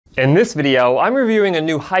In this video, I'm reviewing a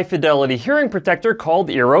new high-fidelity hearing protector called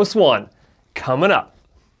Earos 1. Coming up.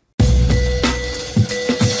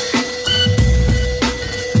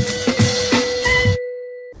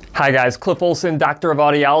 Hi guys, Cliff Olson, Doctor of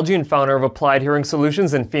Audiology and founder of Applied Hearing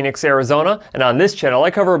Solutions in Phoenix, Arizona. And on this channel,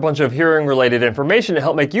 I cover a bunch of hearing-related information to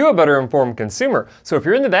help make you a better informed consumer. So if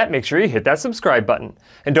you're into that, make sure you hit that subscribe button.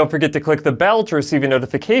 And don't forget to click the bell to receive a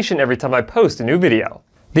notification every time I post a new video.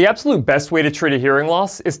 The absolute best way to treat a hearing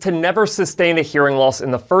loss is to never sustain a hearing loss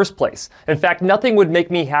in the first place. In fact, nothing would make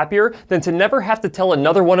me happier than to never have to tell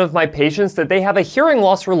another one of my patients that they have a hearing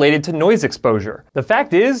loss related to noise exposure. The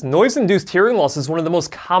fact is, noise-induced hearing loss is one of the most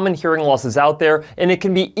common hearing losses out there, and it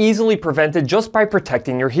can be easily prevented just by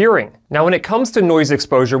protecting your hearing. Now, when it comes to noise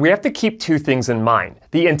exposure, we have to keep two things in mind.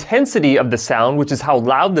 The intensity of the sound, which is how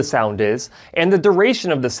loud the sound is, and the duration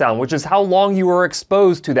of the sound, which is how long you are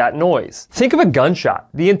exposed to that noise. Think of a gunshot.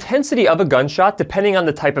 The intensity of a gunshot, depending on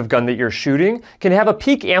the type of gun that you're shooting, can have a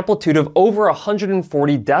peak amplitude of over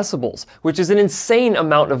 140 decibels, which is an insane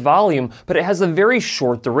amount of volume, but it has a very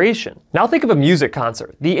short duration. Now think of a music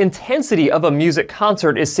concert. The intensity of a music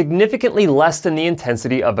concert is significantly less than the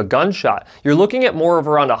intensity of a gunshot. You're looking at more of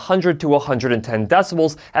around 100 to 110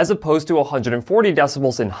 decibels as opposed to 140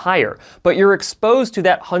 decibels and higher, but you're exposed to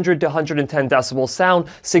that 100 to 110 decibel sound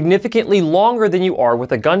significantly longer than you are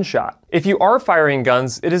with a gunshot. If you are firing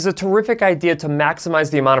guns, it is a terrific idea to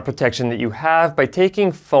maximize the amount of protection that you have by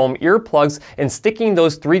taking foam earplugs and sticking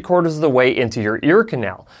those 3/4 of the way into your ear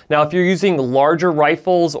canal. Now, if you're using larger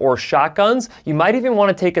rifles or shotguns, you might even want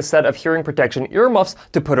to take a set of hearing protection earmuffs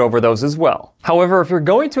to put over those as well. However, if you're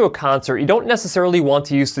going to a concert, you don't necessarily want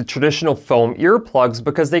to use the traditional foam earplugs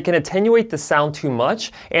because they can attenuate the sound too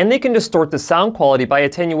much and they can distort the sound quality by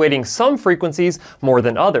attenuating some frequencies more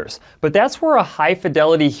than others. But that's where a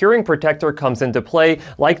high-fidelity hearing protector comes into play,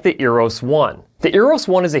 like the Earos 1. The Earos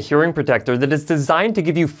 1 is a hearing protector that is designed to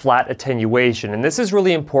give you flat attenuation, and this is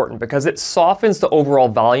really important because it softens the overall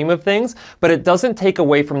volume of things, but it doesn't take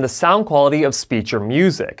away from the sound quality of speech or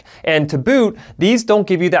music. And to boot, these don't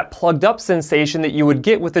give you that plugged up sensation that you would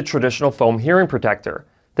get with a traditional foam hearing protector.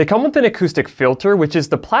 They come with an acoustic filter, which is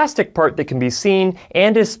the plastic part that can be seen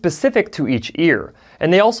and is specific to each ear.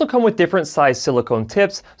 And they also come with different size silicone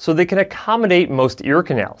tips so they can accommodate most ear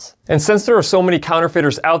canals. And since there are so many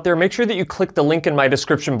counterfeiters out there, make sure that you click the link in my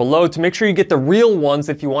description below to make sure you get the real ones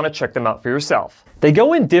if you want to check them out for yourself. They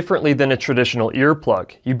go in differently than a traditional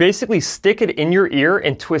earplug. You basically stick it in your ear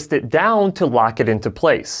and twist it down to lock it into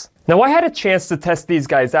place. Now, I had a chance to test these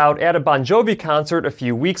guys out at a Jovi concert a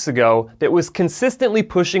few weeks ago that was consistently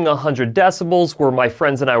pushing 100 decibels where my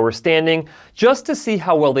friends and I were standing, just to see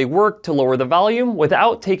how well they work to lower the volume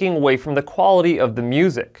without taking away from the quality of the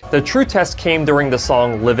music. The true test came during the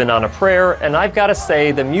song Livin' on a Prayer, and I've got to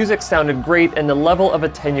say the music sounded great and the level of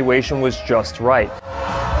attenuation was just right.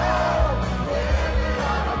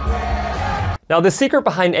 Now, the secret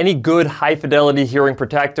behind any good high-fidelity hearing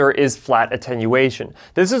protector is flat attenuation.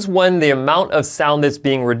 This is when the amount of sound that's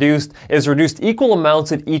being reduced is reduced equal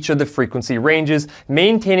amounts at each of the frequency ranges,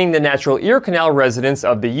 maintaining the natural ear canal resonance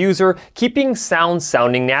of the user, keeping sound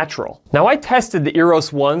sounding natural. Now, I tested the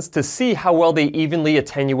Earos 1s to see how well they evenly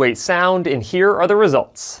attenuate sound, and here are the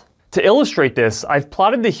results. To illustrate this, I've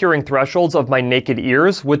plotted the hearing thresholds of my naked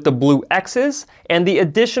ears with the blue X's and the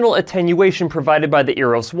additional attenuation provided by the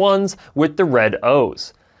Earos 1s with the red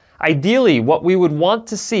O's. Ideally, what we would want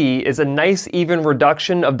to see is a nice even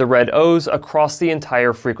reduction of the red O's across the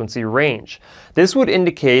entire frequency range. This would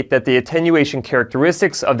indicate that the attenuation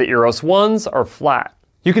characteristics of the Earos 1s are flat.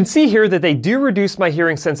 You can see here that they do reduce my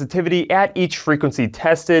hearing sensitivity at each frequency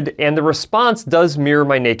tested, and the response does mirror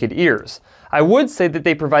my naked ears. I would say that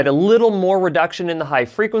they provide a little more reduction in the high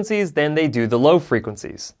frequencies than they do the low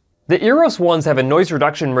frequencies. The Earos 1s have a noise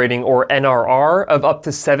reduction rating, or NRR, of up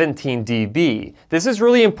to 17 dB. This is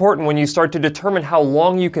really important when you start to determine how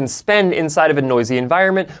long you can spend inside of a noisy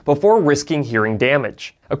environment before risking hearing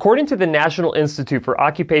damage. According to the National Institute for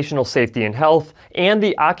Occupational Safety and Health and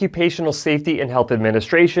the Occupational Safety and Health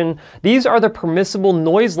Administration, these are the permissible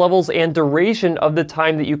noise levels and duration of the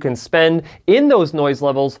time that you can spend in those noise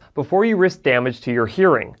levels before you risk damage to your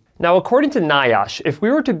hearing. Now, according to NIOSH, if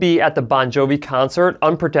we were to be at the Jovi concert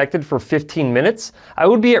unprotected for 15 minutes, I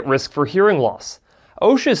would be at risk for hearing loss.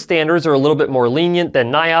 OSHA's standards are a little bit more lenient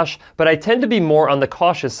than NIOSH, but I tend to be more on the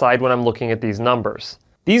cautious side when I'm looking at these numbers.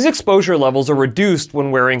 These exposure levels are reduced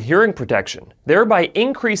when wearing hearing protection, thereby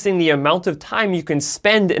increasing the amount of time you can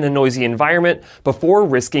spend in a noisy environment before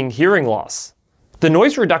risking hearing loss. The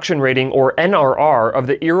noise reduction rating, or NRR, of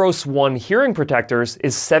the Earos 1 hearing protectors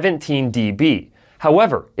is 17 dB.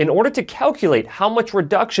 However, in order to calculate how much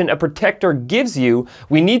reduction a protector gives you,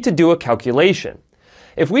 we need to do a calculation.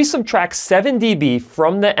 If we subtract 7 dB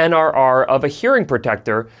from the NRR of a hearing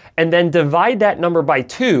protector and then divide that number by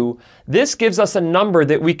 2, this gives us a number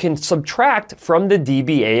that we can subtract from the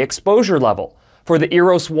dBA exposure level. For the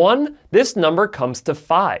Earos 1, this number comes to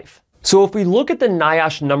 5. So if we look at the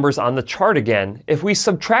NIOSH numbers on the chart again, if we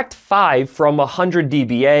subtract 5 from 100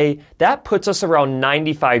 dBA, that puts us around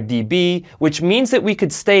 95 dB, which means that we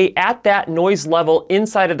could stay at that noise level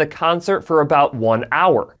inside of the concert for about 1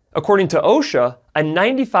 hour. According to OSHA, a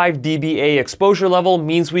 95 dBA exposure level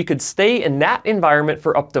means we could stay in that environment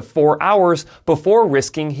for up to 4 hours before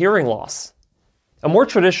risking hearing loss. A more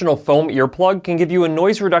traditional foam earplug can give you a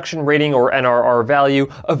noise reduction rating or NRR value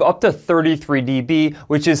of up to 33 dB,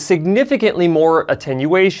 which is significantly more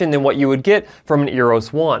attenuation than what you would get from an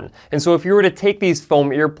Earos 1. And so if you were to take these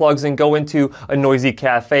foam earplugs and go into a noisy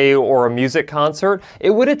cafe or a music concert,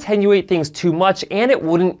 it would attenuate things too much and it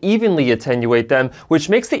wouldn't evenly attenuate them, which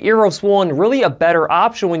makes the Earos 1 really a better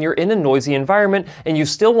option when you're in a noisy environment and you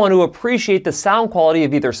still want to appreciate the sound quality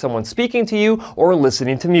of either someone speaking to you or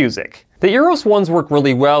listening to music. The Earos 1s work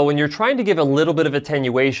really well when you're trying to give a little bit of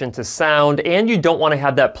attenuation to sound and you don't want to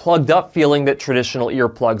have that plugged up feeling that traditional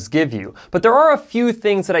earplugs give you. But there are a few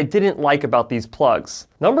things that I didn't like about these plugs.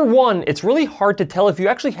 Number one, it's really hard to tell if you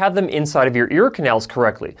actually have them inside of your ear canals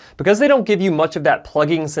correctly. Because they don't give you much of that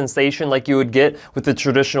plugging sensation like you would get with the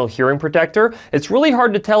traditional hearing protector, it's really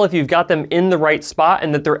hard to tell if you've got them in the right spot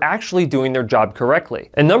and that they're actually doing their job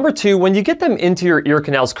correctly. And number two, when you get them into your ear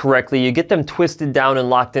canals correctly, you get them twisted down and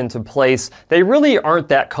locked into place, they really aren't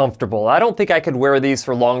that comfortable. I don't think I could wear these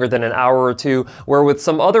for longer than an hour or two, where with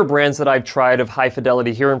some other brands that I've tried of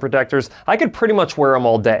high-fidelity hearing protectors, I could pretty much wear them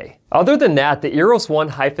all day. Other than that, the Earos 1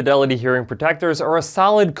 high-fidelity hearing protectors are a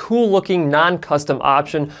solid, cool-looking, non-custom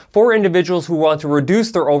option for individuals who want to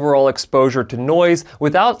reduce their overall exposure to noise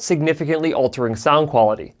without significantly altering sound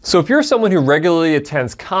quality. So if you're someone who regularly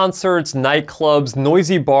attends concerts, nightclubs,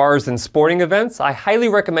 noisy bars, and sporting events, I highly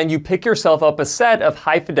recommend you pick yourself up a set of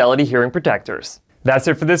high-fidelity hearing protectors. That's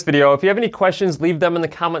it for this video. If you have any questions, leave them in the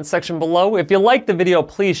comment section below. If you liked the video,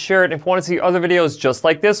 please share it. If you want to see other videos just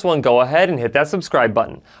like this one, go ahead and hit that subscribe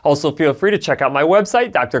button. Also, feel free to check out my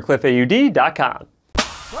website, drcliffaud.com.